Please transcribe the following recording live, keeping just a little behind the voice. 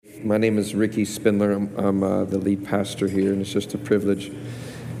My name is Spindler. I'm the lead pastor here, and it's just a privilege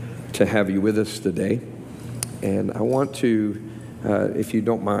to have you with us today. And I want to, if you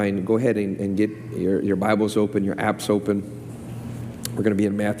don't mind, go ahead and get your Bibles open, your apps open. We're going to be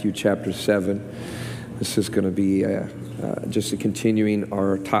in Matthew chapter 7. This is going to be just a continuing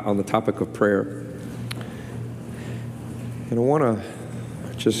on the topic of prayer. And I want to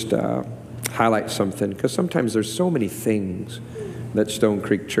just highlight something, because sometimes there's so many things that Stone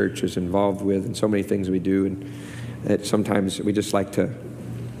Creek Church is involved with, and so many things we do, and that sometimes we just like to,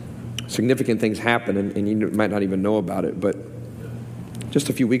 significant things happen, and you might not even know about it. But just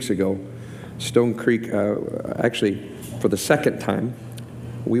a few weeks ago, Stone Creek, actually for the second time,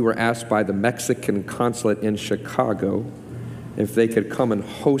 we were asked by the Mexican consulate in Chicago if they could come and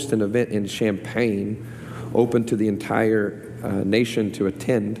host an event in Champaign, open to the entire nation to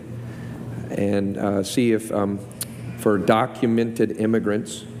attend, and see if for documented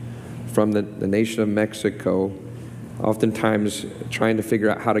immigrants from the nation of Mexico, oftentimes trying to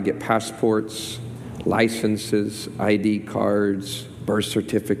figure out how to get passports, licenses, ID cards, birth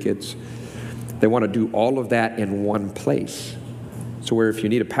certificates. They want to do all of that in one place. So where if you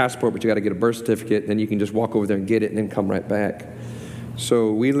need a passport, but you got to get a birth certificate, then you can just walk over there and get it and then come right back.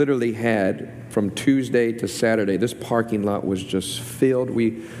 So we literally had, from Tuesday to Saturday, this parking lot was just filled.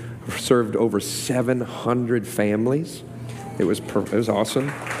 We served over 700 families. It was awesome.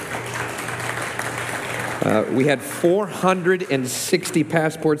 We had 460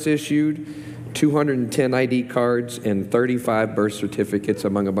 passports issued, 210 ID cards, and 35 birth certificates,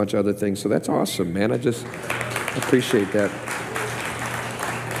 among a bunch of other things. So that's awesome, man. I just appreciate that.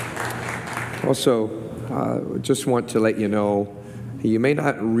 Also, just want to let you know, you may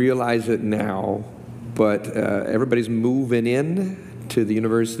not realize it now, but everybody's moving in to the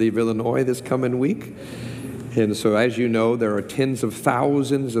University of Illinois this coming week. And so, as you know, there are tens of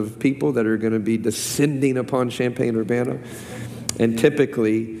thousands of people that are going to be descending upon Champaign-Urbana. And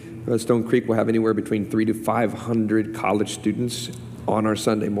typically, Stone Creek will have anywhere between 300 to 500 college students on our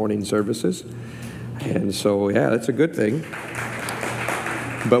Sunday morning services. And so, yeah, that's a good thing.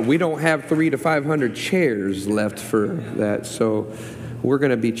 But we don't have 300 to 500 chairs left for that. So we're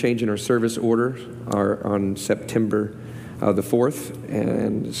going to be changing our service order on September the 4th.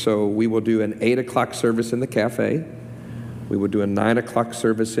 And so we will do an 8 o'clock service in the cafe. We will do a 9 o'clock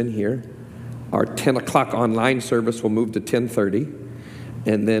service in here. Our 10 o'clock online service will move to 10:30.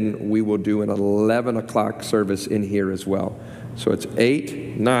 And then we will do an 11 o'clock service in here as well. So it's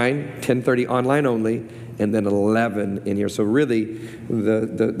 8, 9, 10:30 online only, and then 11 in here. So really,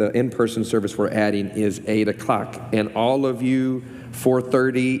 the in-person service we're adding is 8 o'clock. And all of you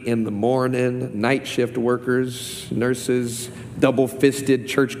 4:30 in the morning, night shift workers, nurses, double-fisted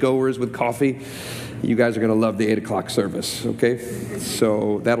churchgoers with coffee, you guys are going to love the 8 o'clock service, okay?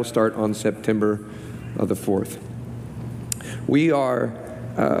 So that'll start on September the 4th. We are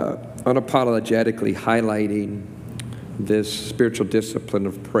unapologetically highlighting this spiritual discipline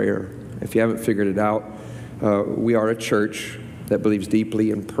of prayer. If you haven't figured it out, we are a church that believes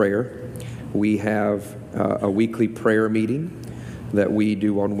deeply in prayer. We have a weekly prayer meeting that we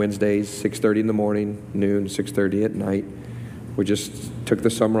do on Wednesdays, 6:30 in the morning, noon, 6:30 at night. We just took the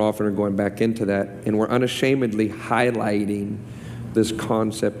summer off and are going back into that. And we're unashamedly highlighting this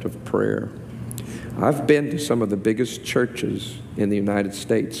concept of prayer. I've been to some of the biggest churches in the United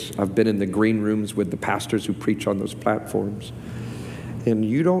States. I've been in the green rooms with the pastors who preach on those platforms. And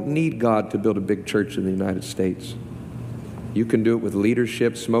you don't need God to build a big church in the United States. You can do it with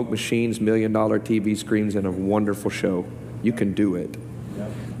leadership, smoke machines, $1 million TV screens, and a wonderful show. You can do it.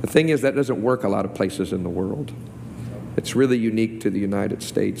 The thing is, that doesn't work a lot of places in the world. It's really unique to the United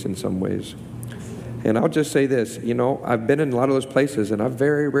States in some ways. And I'll just say this, I've been in a lot of those places, and I've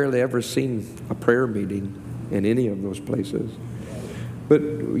very rarely ever seen a prayer meeting in any of those places. But,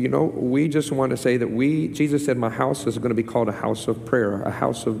 we just want to say that Jesus said, my house is going to be called a house of prayer, a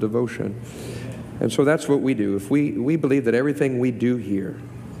house of devotion. And so that's what we do. If we believe that everything we do here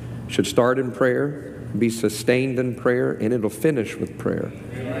should start in prayer, be sustained in prayer, and it'll finish with prayer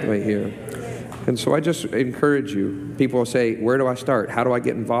right here. And so I just encourage you. People will say, where do I start? How do I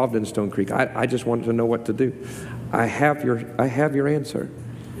get involved in Stone Creek? I just want to know what to do. I have your answer.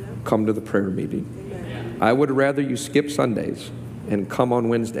 Come to the prayer meeting. I would rather you skip Sundays and come on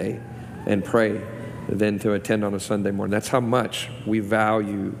Wednesday and pray than to attend on a Sunday morning. That's how much we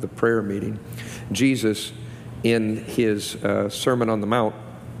value the prayer meeting. Jesus, in his Sermon on the Mount,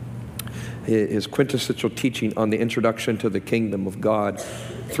 his quintessential teaching on the introduction to the kingdom of God,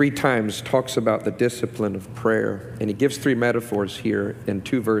 3 times talks about the discipline of prayer. And he gives 3 metaphors here in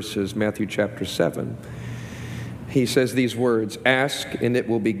 2 verses, Matthew chapter 7. he says these words, ask and it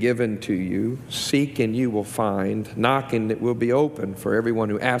will be given to you, seek and you will find, knock and it will be open. For everyone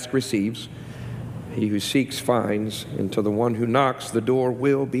who asks receives, he who seeks finds, and to the one who knocks the door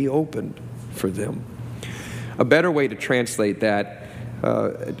will be opened for them. A better way to translate that,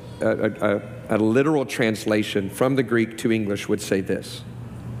 a literal translation from the Greek to English would say this: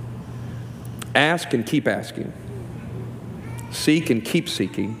 ask and keep asking, seek and keep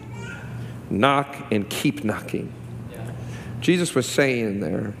seeking, knock and keep knocking. Jesus was saying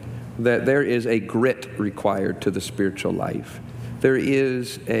there that there is a grit required to the spiritual life. There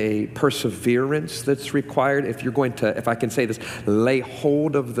is a perseverance that's required if you're going to, if I can say this, lay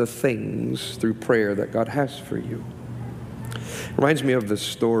hold of the things through prayer that God has for you. It reminds me of this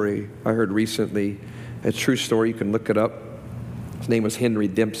story I heard recently, a true story. You can look it up. His name was Henry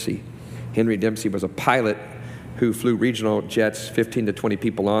Dempsey. Henry Dempsey was a pilot who flew regional jets, 15 to 20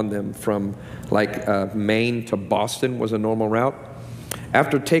 people on them, from Maine to Boston was a normal route.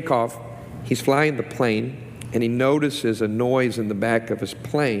 After takeoff, he's flying the plane, and he notices a noise in the back of his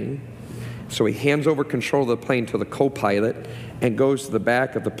plane. So he hands over control of the plane to the co-pilot and goes to the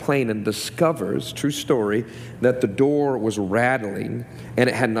back of the plane and discovers, true story, that the door was rattling and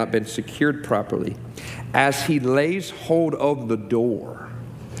it had not been secured properly. As he lays hold of the door,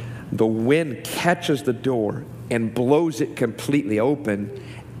 the wind catches the door and blows it completely open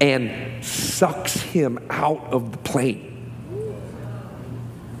and sucks him out of the plane.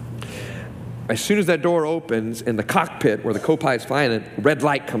 As soon as that door opens in the cockpit where the co-pilot's flying it, red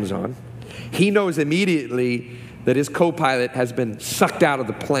light comes on. He knows immediately that his co-pilot has been sucked out of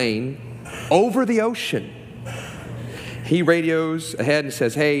the plane over the ocean. He radios ahead and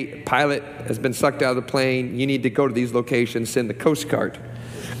says, hey, pilot has been sucked out of the plane. You need to go to these locations, send the Coast Guard.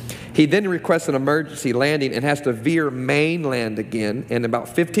 He then requests an emergency landing and has to veer mainland again. And about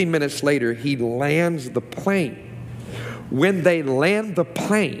 15 minutes later, he lands the plane. When they land the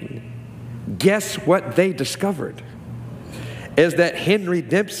plane, guess what they discovered? Is that Henry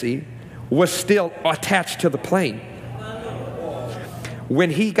Dempsey was still attached to the plane. When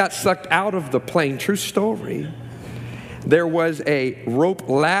he got sucked out of the plane, true story, there was a rope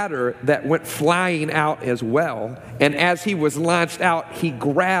ladder that went flying out as well. And as he was launched out, he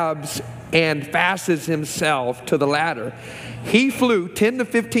grabs and fastens himself to the ladder. He flew 10 to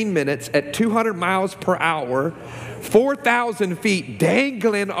 15 minutes at 200 miles per hour, 4,000 feet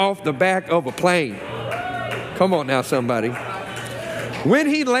dangling off the back of a plane. Come on now, somebody. When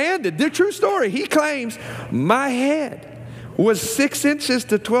he landed, the true story, he claims, my head was 6 inches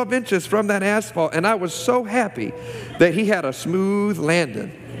to 12 inches from that asphalt, and I was so happy that he had a smooth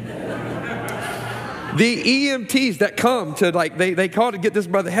landing. The EMTs that come to, they call to get this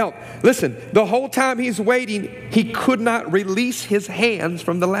brother help. Listen, the whole time he's waiting, he could not release his hands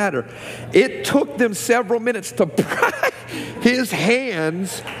from the ladder. It took them several minutes to pry his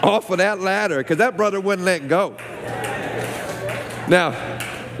hands off of that ladder because that brother wouldn't let go. Now,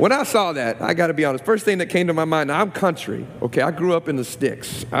 when I saw that, I got to be honest, first thing that came to my mind, now, I'm country, okay? I grew up in the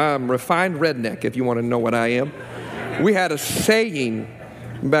sticks. I'm refined redneck, if you want to know what I am. We had a saying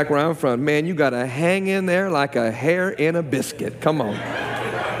back where I'm from, man, you got to hang in there like a hair in a biscuit. Come on.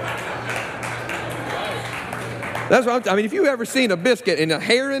 That's what I mean, if you've ever seen a biscuit and a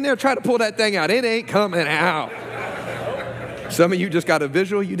hair in there, try to pull that thing out. It ain't coming out. Some of you just got a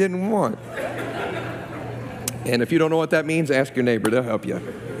visual you didn't want. And if you don't know what that means, ask your neighbor. They'll help you.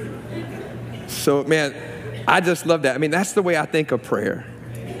 So, man, I just love that. I mean, that's the way I think of prayer.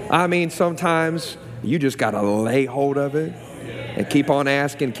 I mean, sometimes you just got to lay hold of it and keep on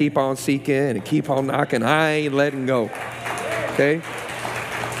asking, keep on seeking, and keep on knocking. I ain't letting go. Okay?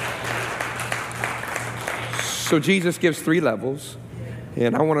 So Jesus gives 3 levels.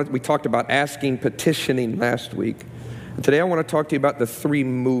 And we talked about asking, petitioning last week. And today I want to talk to you about the 3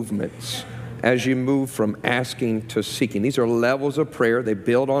 movements as you move from asking to seeking. These are levels of prayer. They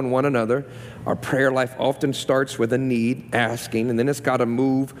build on one another. Our prayer life often starts with a need, asking, and then it's got to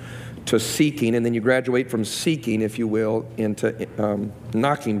move to seeking, and then you graduate from seeking, if you will, into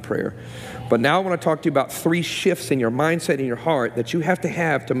knocking prayer. But now I want to talk to you about 3 shifts in your mindset and your heart that you have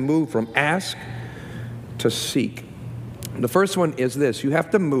to move from ask to seek. The first one is this: you have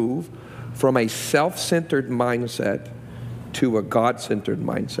to move from a self-centered mindset to a God-centered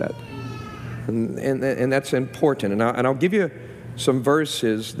mindset. And that's important. And I'll give you some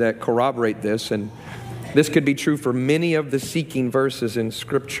verses that corroborate this. And this could be true for many of the seeking verses in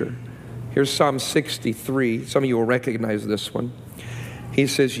Scripture. Here's Psalm 63. Some of you will recognize this one. He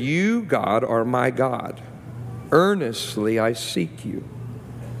says, you, God, are my God. Earnestly I seek you.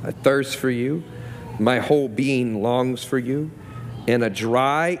 I thirst for you. My whole being longs for you. in a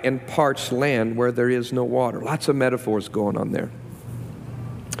dry and parched land where there is no water. Lots of metaphors going on there.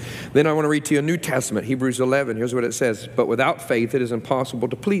 Then I want to read to you a New Testament, Hebrews 11. Here's what it says. But without faith it is impossible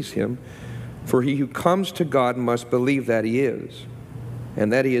to please him, for he who comes to God must believe that he is,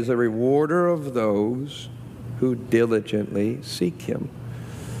 and that he is a rewarder of those who diligently seek him.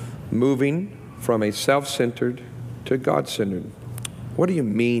 Moving from a self-centered to God-centered. What do you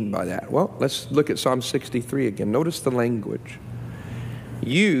mean by that? Well, let's look at Psalm 63 again. Notice the language.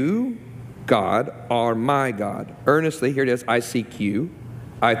 You, God, are my God. Earnestly, here it is, I seek you.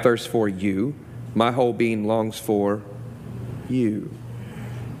 I thirst for you. My whole being longs for you.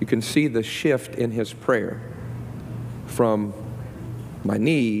 You can see the shift in his prayer from my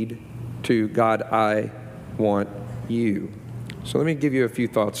need to God, I want you. So let me give you a few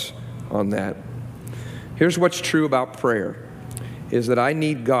thoughts on that. Here's what's true about prayer, is that I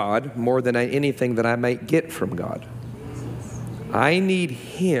need God more than anything that I might get from God. I need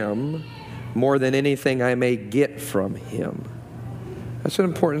him more than anything I may get from him. That's an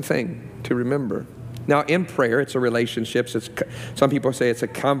important thing to remember. Now, in prayer, it's a relationship. Some people say it's a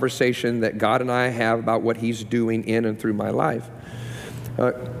conversation that God and I have about what he's doing in and through my life.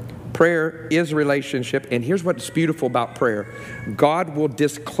 Prayer is a relationship, and here's what's beautiful about prayer. God will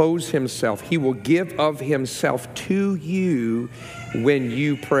disclose himself. He will give of himself to you when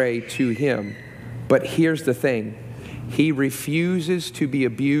you pray to him. But here's the thing. He refuses to be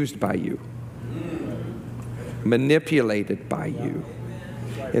abused by you, manipulated by you.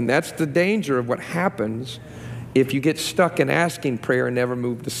 And that's the danger of what happens if you get stuck in asking prayer and never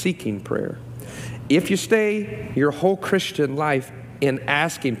move to seeking prayer. If you stay your whole Christian life in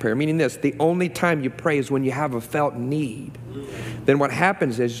asking prayer, meaning this, the only time you pray is when you have a felt need, then what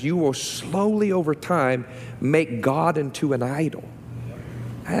happens is you will slowly over time make God into an idol.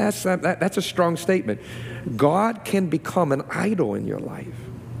 That's a strong statement. God can become an idol in your life.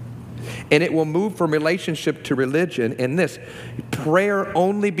 And it will move from relationship to religion. And this, prayer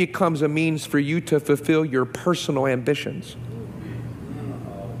only becomes a means for you to fulfill your personal ambitions.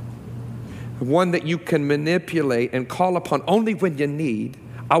 One that you can manipulate and call upon only when you need.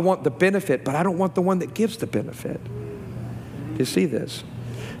 I want the benefit, but I don't want the one that gives the benefit. You see this?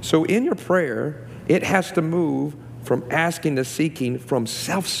 So in your prayer, it has to move from asking to seeking, from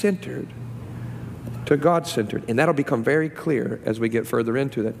self-centered to God-centered. And that'll become very clear as we get further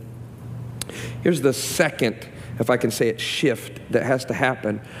into it. Here's the second, if I can say it, shift that has to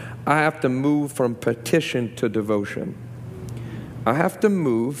happen. I have to move from petition to devotion. I have to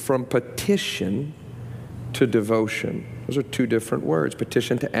move from petition to devotion. Those are two different words.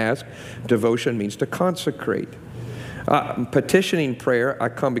 Petition to ask. Devotion means to consecrate. Petitioning prayer, I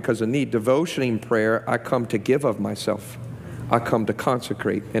come because of need. Devotioning prayer, I come to give of myself. I come to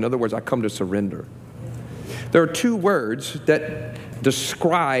consecrate. In other words, I come to surrender. There are two words that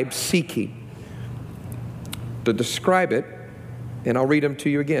describe seeking. To describe it, and I'll read them to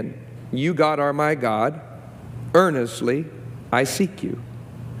you again. You, God, are my God. Earnestly, I seek you.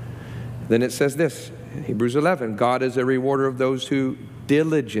 Then it says this, Hebrews 11, God is a rewarder of those who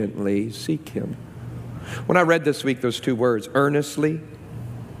diligently seek him. When I read this week those two words, earnestly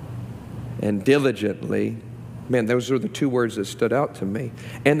and diligently, man, those are the two words that stood out to me.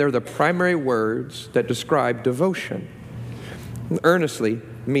 And they're the primary words that describe devotion. Earnestly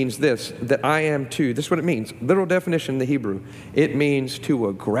means this, that I am to, this is what it means, literal definition in the Hebrew. It means to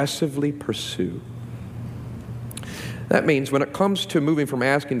aggressively pursue. That means when it comes to moving from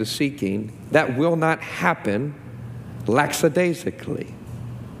asking to seeking, that will not happen lackadaisically.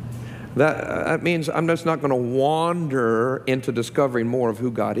 That means I'm just not going to wander into discovering more of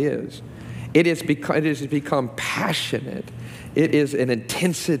who God is. It has become passionate. It is an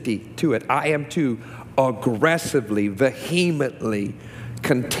intensity to it. I am to aggressively, vehemently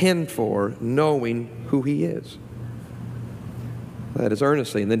contend for knowing who he is. That is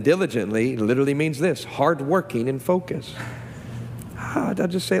earnestly. And then diligently literally means this, hardworking and focused. I'll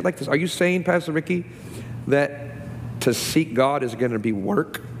just say it like this. Are you saying, Pastor Ricky, that to seek God is going to be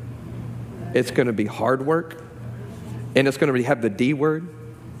work? It's going to be hard work? And it's going to have the D word?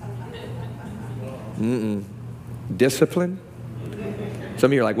 Discipline?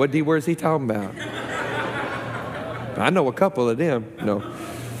 Some of you are like, what D word is he talking about? I know a couple of them. No.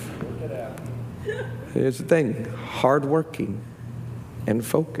 Here's the thing. Hardworking and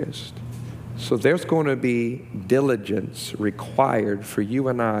focused. So there's going to be diligence required for you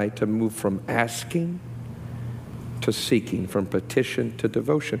and I to move from asking to seeking, from petition to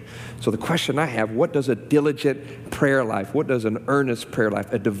devotion. So the question I have, what does a diligent prayer life, what does an earnest prayer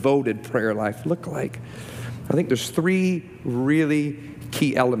life, a devoted prayer life look like? I think there's three really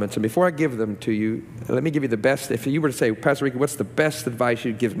key elements. And before I give them to you, let me give you the best. If you were to say, Pastor Ricky, what's the best advice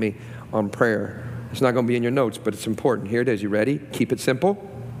you'd give me on prayer? It's not going to be in your notes, but it's important. Here it is. You ready? Keep it simple.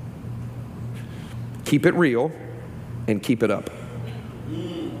 Keep it real. And keep it up.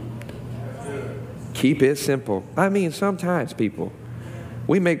 Keep it simple. I mean, sometimes people,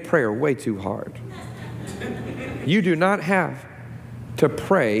 we make prayer way too hard. You do not have to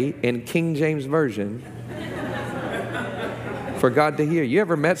pray in King James Version for God to hear. You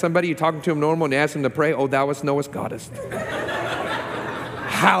ever met somebody, you're talking to him normal, and you ask him to pray, "Oh, thou knowest goddess.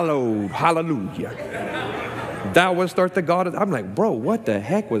 Hallowed, hallelujah. Thou wast art the God of..." I'm like, bro, what the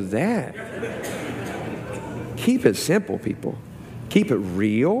heck was that? Keep it simple, people. Keep it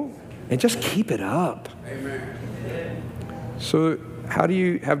real, and just keep it up. Amen. So how do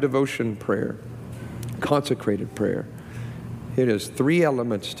you have devotion prayer? Consecrated prayer. It has three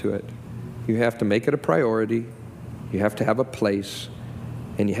elements to it. You have to make it a priority. You have to have a place,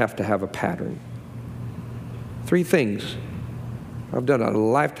 and you have to have a pattern. Three things. I've done a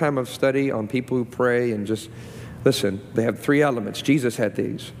lifetime of study on people who pray, and just, listen, they have three elements. Jesus had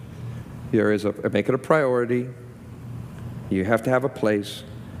these. There is make it a priority, you have to have a place,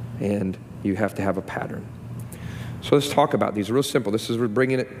 and you have to have a pattern. So let's talk about these. Real simple. This is, we're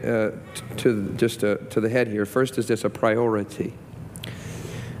bringing it to the head here. First is this, a priority.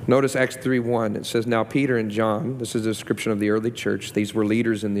 Notice Acts 3:1. It says, "Now Peter and John," this is a description of the early church. These were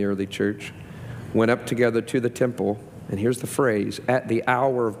leaders in the early church, "went up together to the temple," and here's the phrase, "at the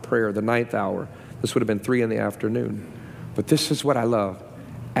hour of prayer," the 9th hour. This would have been 3 p.m. But this is what I love.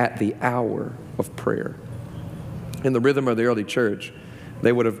 At the hour of prayer. In the rhythm of the early church,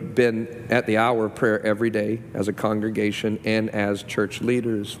 they would have been at the hour of prayer every day as a congregation and as church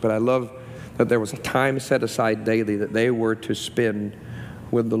leaders. But I love that there was a time set aside daily that they were to spend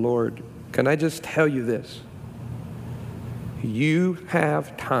with the Lord. Can I just tell you this? You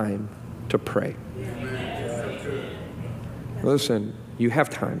have time to pray. Listen, you have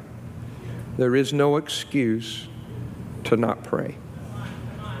time. There is no excuse to not pray.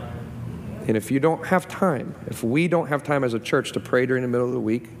 And if you don't have time, if we don't have time as a church to pray during the middle of the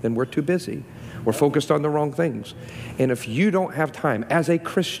week, then we're too busy. We're focused on the wrong things. And if you don't have time as a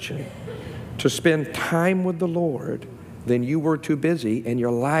Christian to spend time with the Lord, then you were too busy and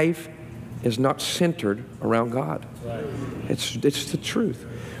your life is not centered around God. Right. It's the truth.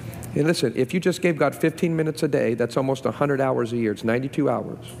 And listen, if you just gave God 15 minutes a day, that's almost 100 hours a year. It's 92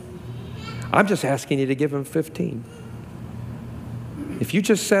 hours. I'm just asking you to give him 15. If you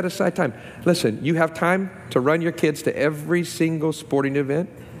just set aside time. Listen, you have time to run your kids to every single sporting event.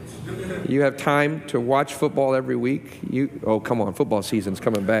 You have time to watch football every week. Oh, come on, football season's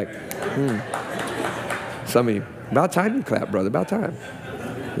coming back. Some of you, about time you clap, brother, about time.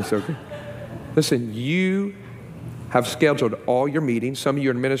 It's okay. Listen, you have scheduled all your meetings. Some of you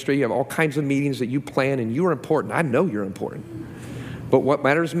are in ministry, you have all kinds of meetings that you plan, and you are important. I know you're important. But what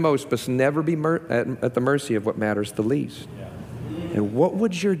matters most must never be at the mercy of what matters the least. And what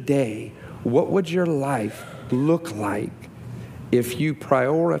would your day, what would your life look like if you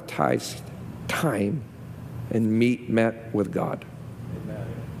prioritized time and met with God? Amen.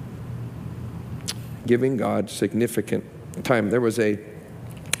 Giving God significant time. There was a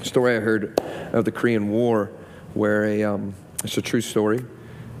story I heard of the Korean War where it's a true story.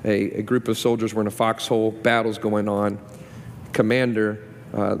 A group of soldiers were in a foxhole, battles going on. Commander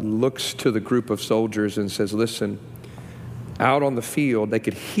looks to the group of soldiers and says, "Listen, out on the field, they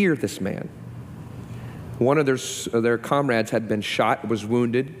could hear this man. One of their comrades had been shot, was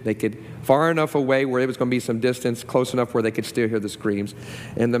wounded. They could, far enough away where it was going to be some distance, close enough where they could still hear the screams.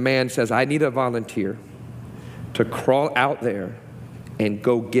 And the man says, "I need a volunteer to crawl out there and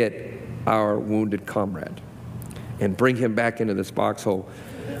go get our wounded comrade and bring him back into this foxhole."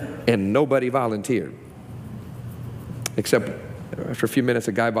 And nobody volunteered. Except after a few minutes,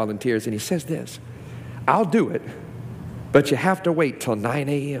 a guy volunteers, and he says this, "I'll do it, but you have to wait till 9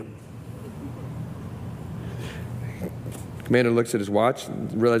 a.m. Commander looks at his watch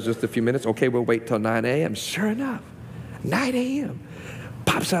and realizes just a few minutes. Okay, we'll wait till 9 a.m. Sure enough, 9 a.m.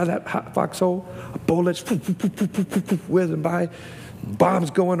 Pops out of that foxhole, bullets whizzing by,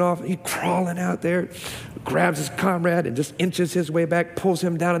 bombs going off. He's crawling out there, grabs his comrade and just inches his way back, pulls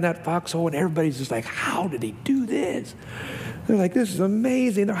him down in that foxhole, and everybody's just like, "How did he do this?" They're like, "This is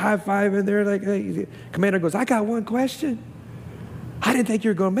amazing." They're high-fiving. They're like, hey. Commander goes, "I got one question. I didn't think you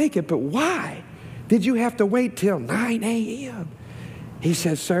were going to make it, but why did you have to wait till 9 a.m.? He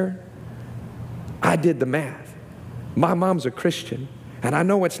says, "Sir, I did the math. My mom's a Christian, and I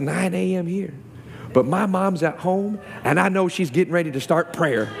know it's 9 a.m. here. But my mom's at home, and I know she's getting ready to start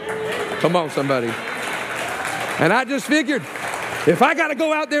prayer." Come on, somebody. And I just figured, if I got to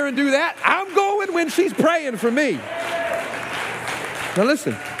go out there and do that, I'm going when she's praying for me. Now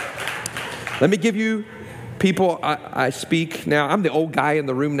listen, let me give you people, I speak now. I'm the old guy in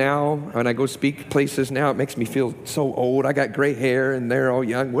the room now. When I go speak places now, it makes me feel so old. I got gray hair and they're all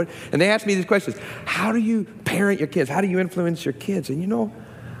young. And they ask me these questions. How do you parent your kids? How do you influence your kids? And you know,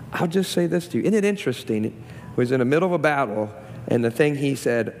 I'll just say this to you. Isn't it interesting? It was in the middle of a battle, and the thing he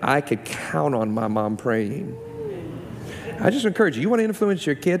said, I could count on my mom praying. I just encourage you want to influence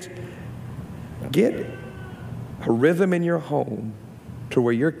your kids? Get a rhythm in your home to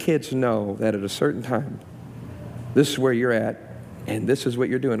where your kids know that at a certain time, this is where you're at, and this is what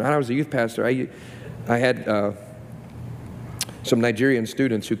you're doing. When I was a youth pastor, I had some Nigerian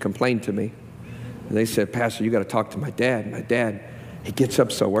students who complained to me. And they said, Pastor, you got to talk to my dad. My dad, he gets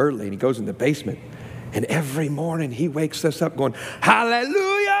up so early, and he goes in the basement. And every morning, he wakes us up going,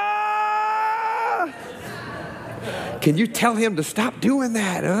 hallelujah! Can you tell him to stop doing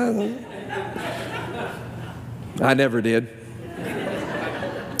that? I never did.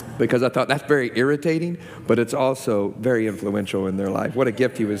 Because I thought that's very irritating, but it's also very influential in their life. What a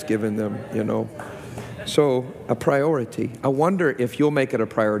gift he was giving them, you know. So a priority. I wonder if you'll make it a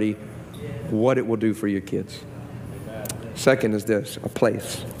priority, what it will do for your kids. Second is this, a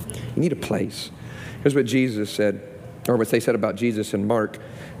place. You need a place. Here's what Jesus said, or what they said about Jesus in Mark.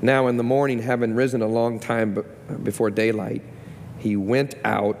 Now in the morning, having risen a long time before daylight, he went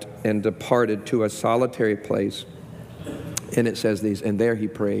out and departed to a solitary place. And it says these, and there he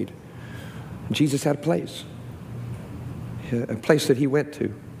prayed. Jesus had a place that he went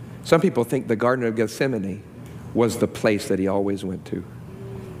to. Some people think the Garden of Gethsemane was the place that he always went to.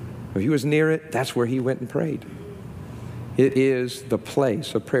 If he was near it, that's where he went and prayed. It is the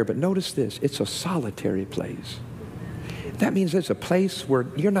place of prayer. But notice this, it's a solitary place. That means it's a place where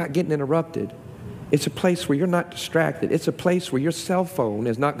you're not getting interrupted. It's a place where you're not distracted. It's a place where your cell phone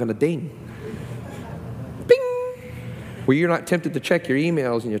is not going to ding. Where you're not tempted to check your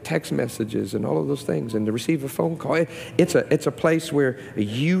emails and your text messages and all of those things and to receive a phone call. It's a place where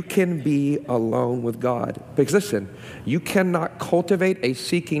you can be alone with God. Because listen, you cannot cultivate a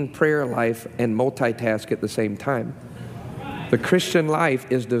seeking prayer life and multitask at the same time. The Christian life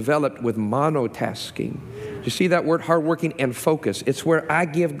is developed with monotasking. You see that word, hardworking and focus? It's where I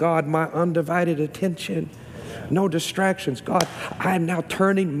give God my undivided attention. No distractions. God, I am now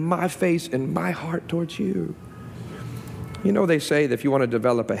turning my face and my heart towards you. You know, they say that if you want to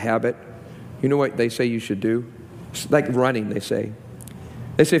develop a habit, you know what they say you should do? It's like running, they say.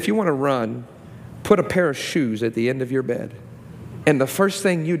 They say if you want to run, put a pair of shoes at the end of your bed. And the first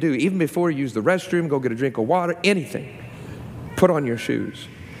thing you do, even before you use the restroom, go get a drink of water, anything, put on your shoes.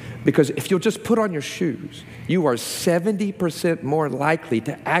 Because if you'll just put on your shoes, you are 70% more likely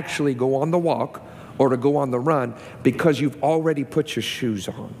to actually go on the walk or to go on the run because you've already put your shoes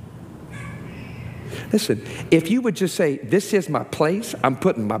on. Listen, if you would just say, this is my place, I'm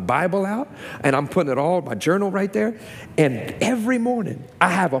putting my Bible out, and I'm putting it all, my journal right there, and every morning I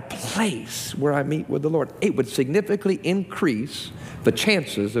have a place where I meet with the Lord, it would significantly increase the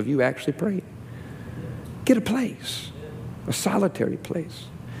chances of you actually praying. Get a place, a solitary place.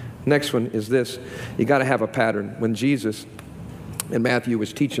 Next one is this, you got to have a pattern. When Jesus in Matthew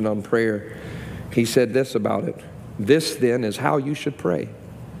was teaching on prayer, he said this about it. This then is how you should pray.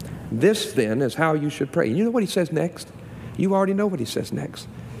 This then is how you should pray. And you know what he says next? You already know what he says next.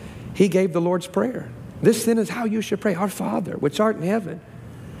 He gave the Lord's Prayer. This then is how you should pray. Our Father, which art in heaven,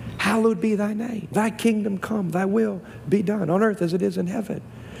 hallowed be thy name. Thy kingdom come, thy will be done on earth as it is in heaven.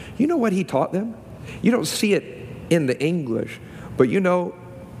 You know what he taught them? You don't see it in the English, but you know,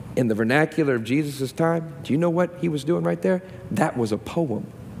 in the vernacular of Jesus' time, do you know what he was doing right there? That was a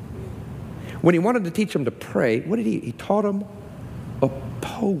poem. When he wanted to teach them to pray, what did he taught them a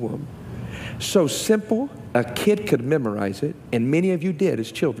poem. So simple, a kid could memorize it, and many of you did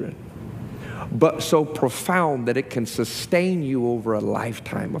as children. But so profound that it can sustain you over a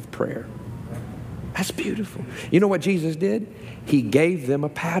lifetime of prayer. That's beautiful. You know what Jesus did? He gave them a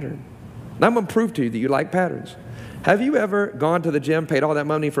pattern. Now I'm going to prove to you that you like patterns. Have you ever gone to the gym, paid all that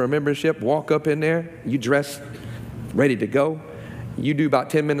money for a membership, walk up in there, you dress ready to go, you do about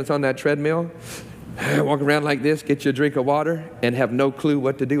 10 minutes on that treadmill, walk around like this, get you a drink of water, and have no clue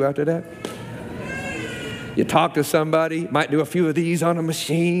what to do after that? You talk to somebody, might do a few of these on a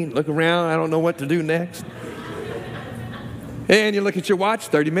machine, look around, I don't know what to do next. And you look at your watch,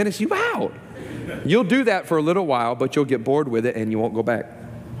 30 minutes, you out. You'll do that for a little while, but you'll get bored with it and you won't go back.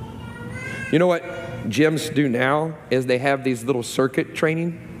 You know what gyms do now is they have these little circuit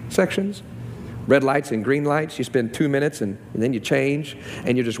training sections Red lights and green lights, you spend 2 minutes and then you change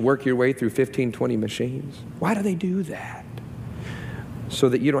and you just work your way through 15, 20 machines. Why do they do that? So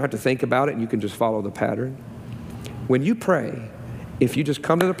that you don't have to think about it and you can just follow the pattern. When you pray, if you just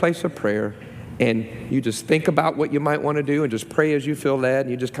come to the place of prayer and you just think about what you might want to do and just pray as you feel led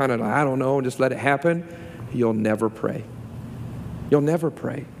and you just kind of, I don't know, and just let it happen, you'll never pray. You'll never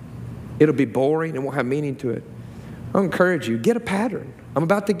pray. It'll be boring and won't have meaning to it. I'll encourage you, get a pattern. I'm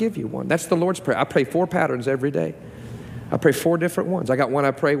about to give you one. That's the Lord's Prayer. I pray 4 patterns every day. I pray 4 different ones. I got one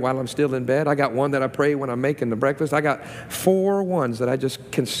I pray while I'm still in bed. I got one that I pray when I'm making the breakfast. I got 4 ones that I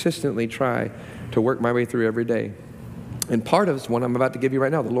just consistently try to work my way through every day. And part of this one I'm about to give you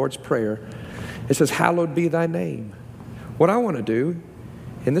right now, the Lord's Prayer. It says, hallowed be thy name. What I want to do,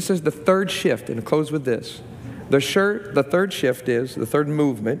 and this is the 3rd shift, and I'll close with this. The 3rd shift is, the 3rd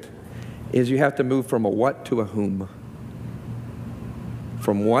movement, is you have to move from a what to a whom.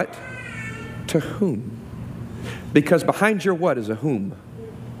 From what to whom? Because behind your what is a whom.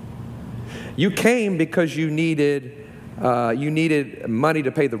 You came because you needed money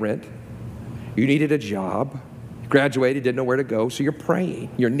to pay the rent. You needed a job. You graduated, didn't know where to go, so you're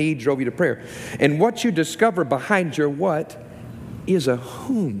praying. Your need drove you to prayer. And what you discover behind your what is a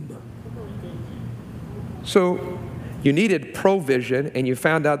whom. So you needed provision, and you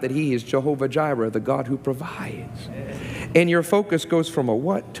found out that He is Jehovah Jireh, the God who provides. And your focus goes from a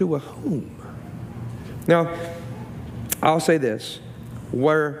what to a whom. Now, I'll say this.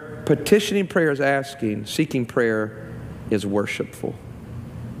 Where petitioning prayer is asking, seeking prayer is worshipful.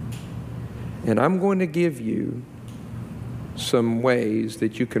 And I'm going to give you some ways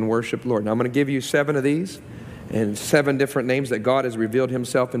that you can worship the Lord. Now, I'm going to give you 7 of these and 7 different names that God has revealed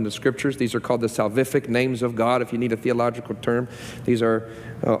Himself in the Scriptures. These are called the salvific names of God, if you need a theological term. These are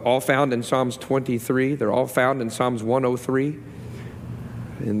all found in Psalms 23. They're all found in Psalms 103.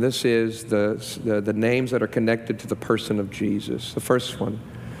 And this is the names that are connected to the person of Jesus. The first one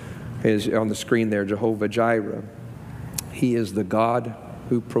is on the screen there, Jehovah Jireh. He is the God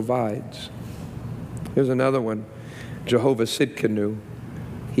who provides. Here's another one, Jehovah Sidkenu.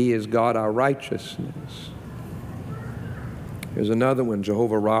 He is God our righteousness. Here's another one,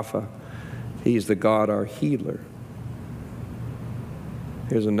 Jehovah Rapha. He is the God our healer.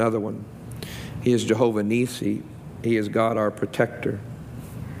 Here's another one. He is Jehovah Nisi. He is God our protector.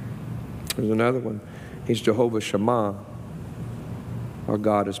 There's another one. He's Jehovah Shammah. Our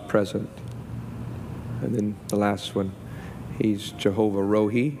God is present. And then the last one. He's Jehovah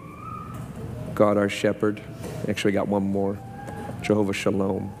Rohi. God our shepherd. Actually got one more. Jehovah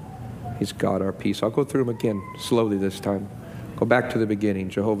Shalom. He's God our peace. I'll go through them again slowly this time. Go back to the beginning.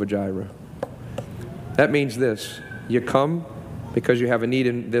 Jehovah Jireh. That means this. You come because you have a need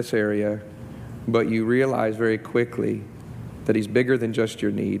in this area, but you realize very quickly that He's bigger than just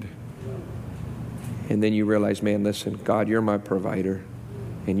your need. And then you realize, man, listen, God, you're my provider,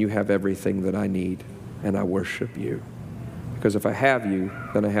 and you have everything that I need, and I worship you. Because if I have you,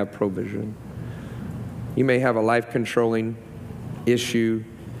 then I have provision. You may have a life-controlling issue,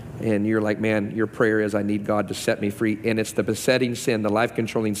 and you're like, man, your prayer is, I need God to set me free. And it's the besetting sin, the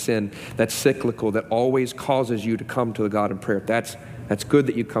life-controlling sin that's cyclical, that always causes you to come to God in prayer. That's good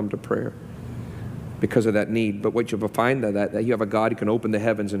that you come to prayer because of that need. But what you'll find that you have a God who can open the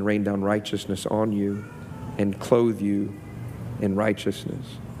heavens and rain down righteousness on you and clothe you in righteousness.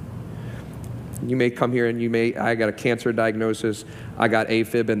 You may come here and I got a cancer diagnosis, I got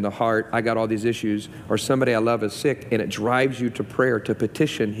AFib in the heart, I got all these issues, or somebody I love is sick, and it drives you to prayer to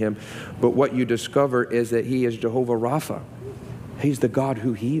petition Him. But what you discover is that He is Jehovah Rapha. He's the God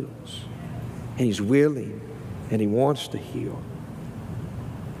who heals, and He's willing, and He wants to heal.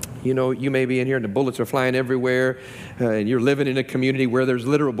 You know, you may be in here and the bullets are flying everywhere, and you're living in a community where there's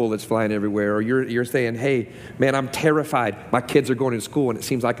literal bullets flying everywhere, or you're saying, hey, man, I'm terrified. My kids are going to school, and it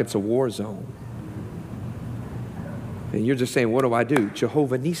seems like it's a war zone. And you're just saying, what do I do?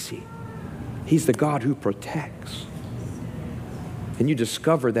 Jehovah Nisi. He's the God who protects. And you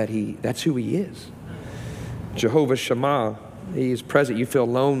discover that that's who He is. Jehovah Shammah, He is present. You feel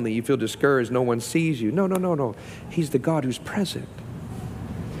lonely. You feel discouraged. No one sees you. No. He's the God who's present.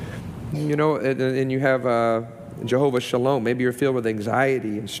 You know, and you have Jehovah Shalom. Maybe you're filled with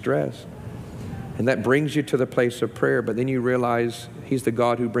anxiety and stress. And that brings you to the place of prayer. But then you realize He's the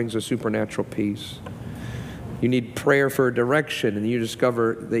God who brings a supernatural peace. You need prayer for direction, and you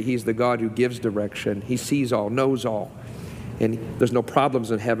discover that He's the God who gives direction. He sees all, knows all. And there's no problems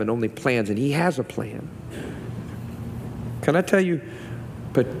in heaven, only plans, and He has a plan. Can I tell you,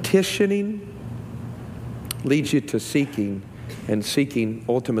 petitioning leads you to seeking, and seeking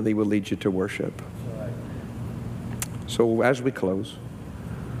ultimately will lead you to worship. So as we close,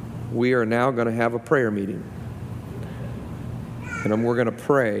 we are now going to have a prayer meeting. And we're going to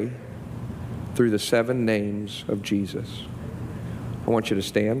pray through the 7 names of Jesus. I want you to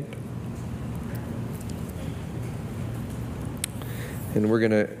stand. And we're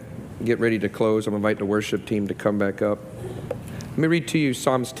going to get ready to close. I'm going to invite the worship team to come back up. Let me read to you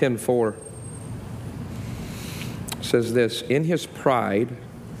Psalms 10:4. It says this, in his pride,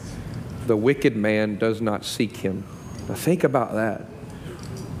 the wicked man does not seek him. Now think about that.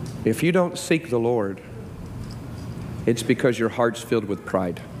 If you don't seek the Lord, it's because your heart's filled with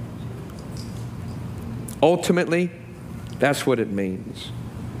pride. Ultimately, that's what it means.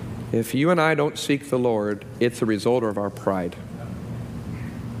 If you and I don't seek the Lord, it's a result of our pride.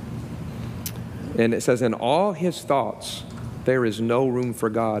 And it says, in all his thoughts, there is no room for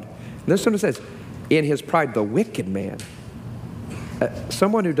God. And this one says, in his pride, the wicked man.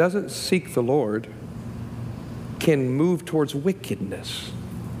 Someone who doesn't seek the Lord can move towards wickedness.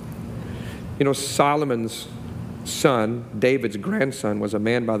 You know, Solomon's son, David's grandson, was a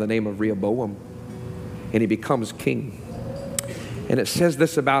man by the name of Rehoboam. And he becomes king. And it says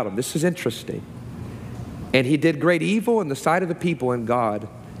this about him. This is interesting. And he did great evil in the sight of the people and God.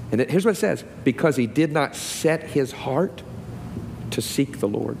 And here's what it says. Because he did not set his heart to seek the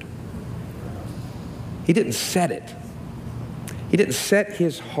Lord. He didn't set it. He didn't set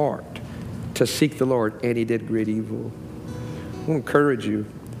his heart to seek the Lord. And he did great evil. I want to encourage you.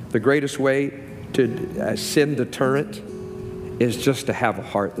 The greatest way to sin deterrent is just to have a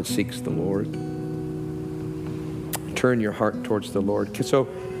heart that seeks the Lord. Turn your heart towards the Lord. So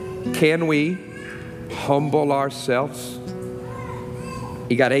can we humble ourselves?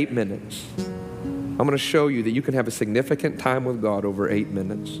 You got 8 minutes. I'm going to show you that you can have a significant time with God over 8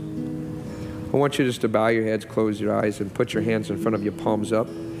 minutes. I want you just to bow your heads, close your eyes, and put your hands in front of you, palms up.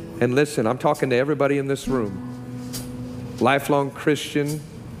 And listen, I'm talking to everybody in this room. Lifelong Christian,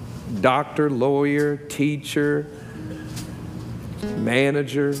 doctor, lawyer, teacher,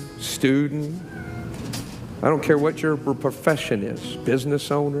 manager, student. I don't care what your profession is, business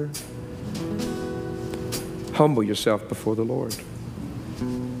owner. Humble yourself before the Lord.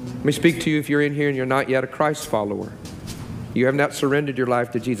 Let me speak to you if you're in here and you're not yet a Christ follower. You have not surrendered your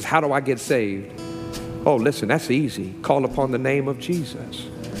life to Jesus. How do I get saved? Oh, listen, that's easy. Call upon the name of Jesus.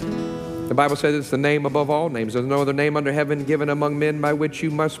 The Bible says it's the name above all names. There's no other name under heaven given among men by which you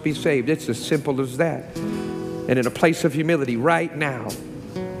must be saved. It's as simple as that. And in a place of humility right now,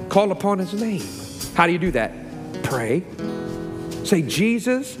 call upon his name. How do you do that? Pray. Say,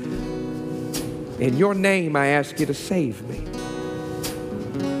 Jesus, in your name I ask you to save me.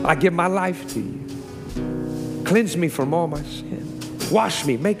 I give my life to you. Cleanse me from all my sin. Wash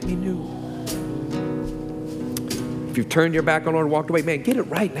me, make me new. If you've turned your back on the Lord and walked away, man, get it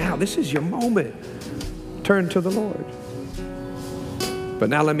right now. This is your moment. Turn to the Lord. But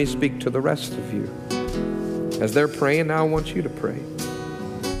now let me speak to the rest of you. As they're praying, now I want you to pray.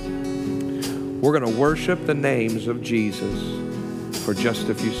 We're going to worship the names of Jesus for just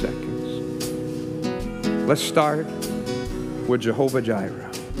a few seconds. Let's start with Jehovah Jireh.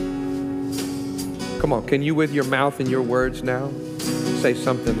 Come on, can you with your mouth and your words now say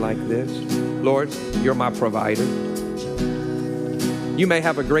something like this? Lord, you're my provider. You may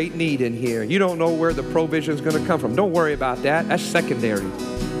have a great need in here. You don't know where the provision is going to come from. Don't worry about that. That's secondary.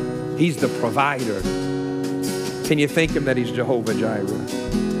 He's the provider. Can you thank him that he's Jehovah Jireh?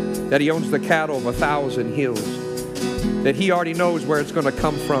 That he owns the cattle of 1,000 hills. That he already knows where it's going to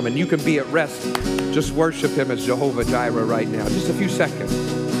come from, and you can be at rest. Just worship him as Jehovah Jireh right now. Just a few seconds.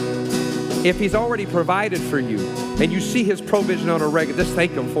 If he's already provided for you and you see his provision on a regular, just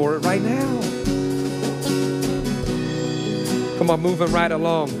thank him for it right now. Come on, moving right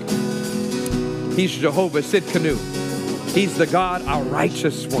along. He's Jehovah Sidkenu. He's the God, our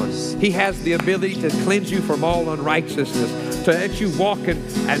righteous one. He has the ability to cleanse you from all unrighteousness, to let you walk in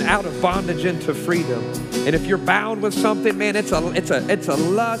and out of bondage into freedom. And if you're bound with something, man, it's a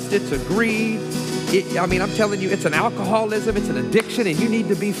lust, it's a greed. I'm telling you, it's an alcoholism, it's an addiction, and you need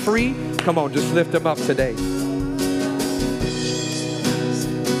to be free. Come on, just lift him up today.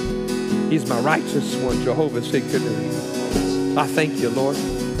 He's my righteous one, Jehovah Sidkenu. I thank you, Lord.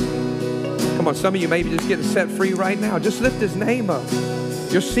 Come on, some of you may be just getting set free right now. Just lift his name up.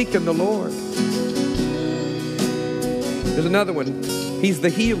 You're seeking the Lord. There's another one. He's the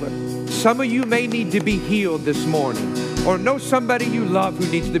healer. Some of you may need to be healed this morning, or know somebody you love who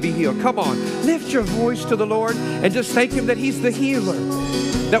needs to be healed. Come on, lift your voice to the Lord and just thank him that he's the healer.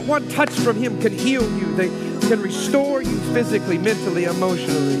 That one touch from him can heal you. They can restore you physically, mentally,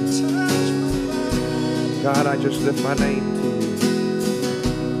 emotionally. God, I just lift my name to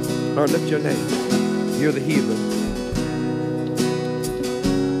you. Lord, lift your name. You're the healer.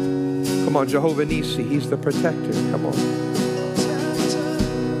 Come on, Jehovah Nissi, he's the protector. Come on.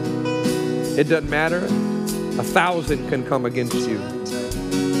 It doesn't matter. 1,000 can come against you.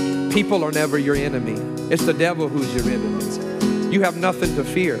 People are never your enemy. It's the devil who's your enemy. You have nothing to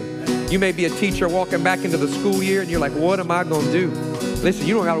fear. You may be a teacher walking back into the school year and you're like, what am I going to do? Listen,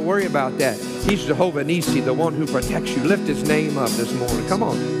 you don't got to worry about that. He's Jehovah Nissi, the one who protects you. Lift his name up this morning. Come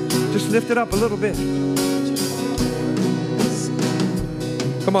on. Just lift it up a little bit.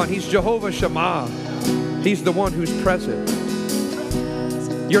 Come on, he's Jehovah Shammah. He's the one who's present.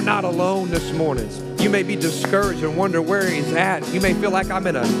 You're not alone this morning. You may be discouraged and wonder where he's at. You may feel like I'm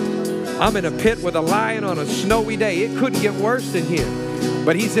in a pit with a lion on a snowy day. It couldn't get worse than here.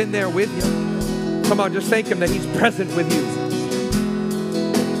 But he's in there with you. Come on, just thank him that he's present with you.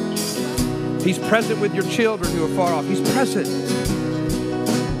 He's present with your children who are far off. He's present.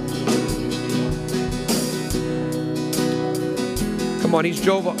 Come on, he's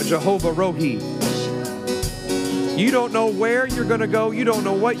Jehovah Rohi. You don't know where you're going to go. You don't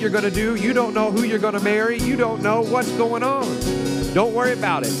know what you're going to do. You don't know who you're going to marry. You don't know what's going on. Don't worry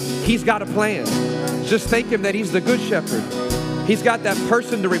about it. He's got a plan. Just thank him that he's the good shepherd. He's got that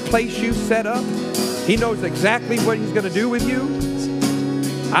person to replace you set up. He knows exactly what he's going to do with you.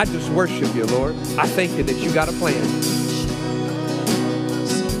 I just worship you, Lord. I thank you that you got a plan.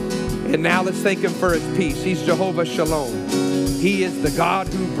 And now let's thank him for his peace. He's Jehovah Shalom. He is the God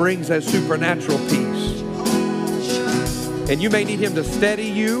who brings a supernatural peace. And you may need him to steady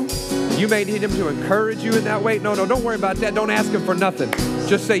you. You may need him to encourage you in that way. No, don't worry about that. Don't ask him for nothing.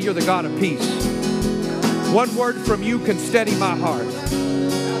 Just say you're the God of peace. One word from you can steady my heart.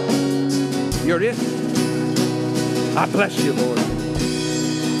 You're it. I bless you, Lord.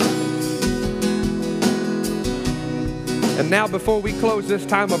 And now before we close this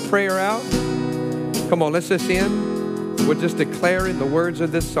time of prayer out, come on, let's just end. We're just declaring the words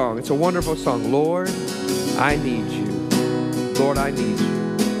of this song. It's a wonderful song. Lord, I need you. Lord, I need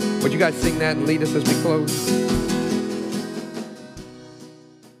you. Would you guys sing that and lead us as we close?